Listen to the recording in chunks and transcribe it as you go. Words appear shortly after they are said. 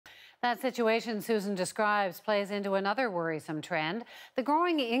That situation Susan describes plays into another worrisome trend, the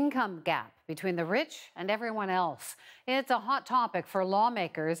growing income gap between the rich and everyone else. It's a hot topic for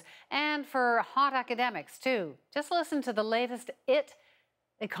lawmakers and for hot academics too. Just listen to the latest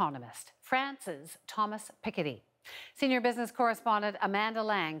economist, France's Thomas Piketty. Senior business correspondent Amanda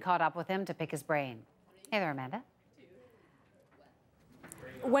Lang caught up with him to pick his brain. Hey there, Amanda.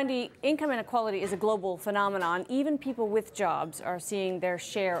 Wendy, income inequality is a global phenomenon. Even people with jobs are seeing their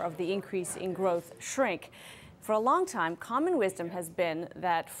share of the increase in growth shrink. For a long time, common wisdom has been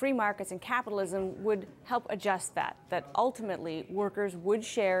that free markets and capitalism would help adjust that ultimately workers would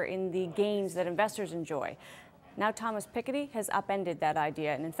share in the gains that investors enjoy. Now Thomas Piketty has upended that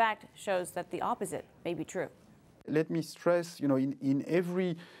idea and in fact shows that the opposite may be true. Let me stress, in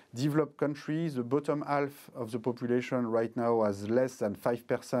every developed country, the bottom half of the population right now has less than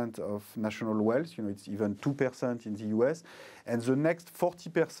 5% of national wealth. It's even 2% in the US. And the next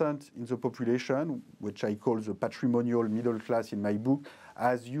 40% in the population, which I call the patrimonial middle class in my book,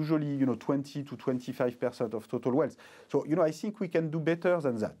 has usually, 20 to 25% of total wealth. So, I think we can do better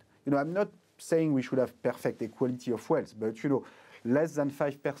than that. I'm not saying we should have perfect equality of wealth, but, less than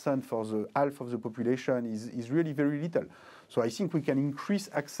 5% for the half of the population is really very little. So I think we can increase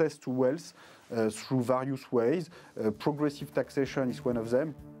access to wealth through various ways. Progressive taxation is one of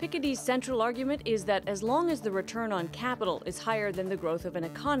them. Piketty's central argument is that as long as the return on capital is higher than the growth of an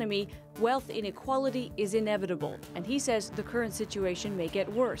economy, wealth inequality is inevitable. And he says the current situation may get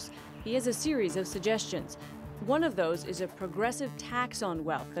worse. He has a series of suggestions. One of those is a progressive tax on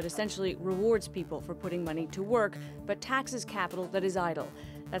wealth that essentially rewards people for putting money to work, but taxes capital that is idle.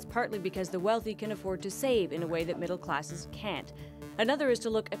 That's partly because the wealthy can afford to save in a way that middle classes can't. Another is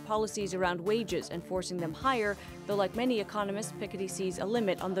to look at policies around wages and forcing them higher, though like many economists, Piketty sees a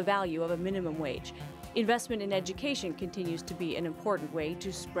limit on the value of a minimum wage. Investment in education continues to be an important way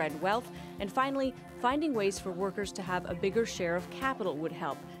to spread wealth. And finally, finding ways for workers to have a bigger share of capital would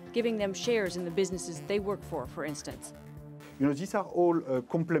help, giving them shares in the businesses they work for instance. These are all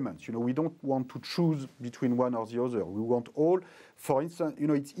complements. We don't want to choose between one or the other. We want all. For instance,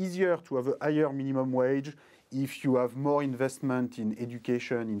 it's easier to have a higher minimum wage if you have more investment in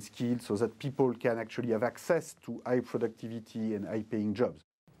education, in skills, so that people can actually have access to high productivity and high-paying jobs.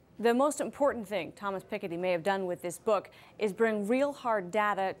 The most important thing Thomas Piketty may have done with this book is bring real hard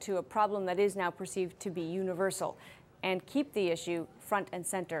data to a problem that is now perceived to be universal and keep the issue front and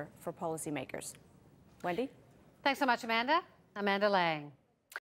center for policymakers. Wendy? Thanks so much, Amanda. Amanda Lang.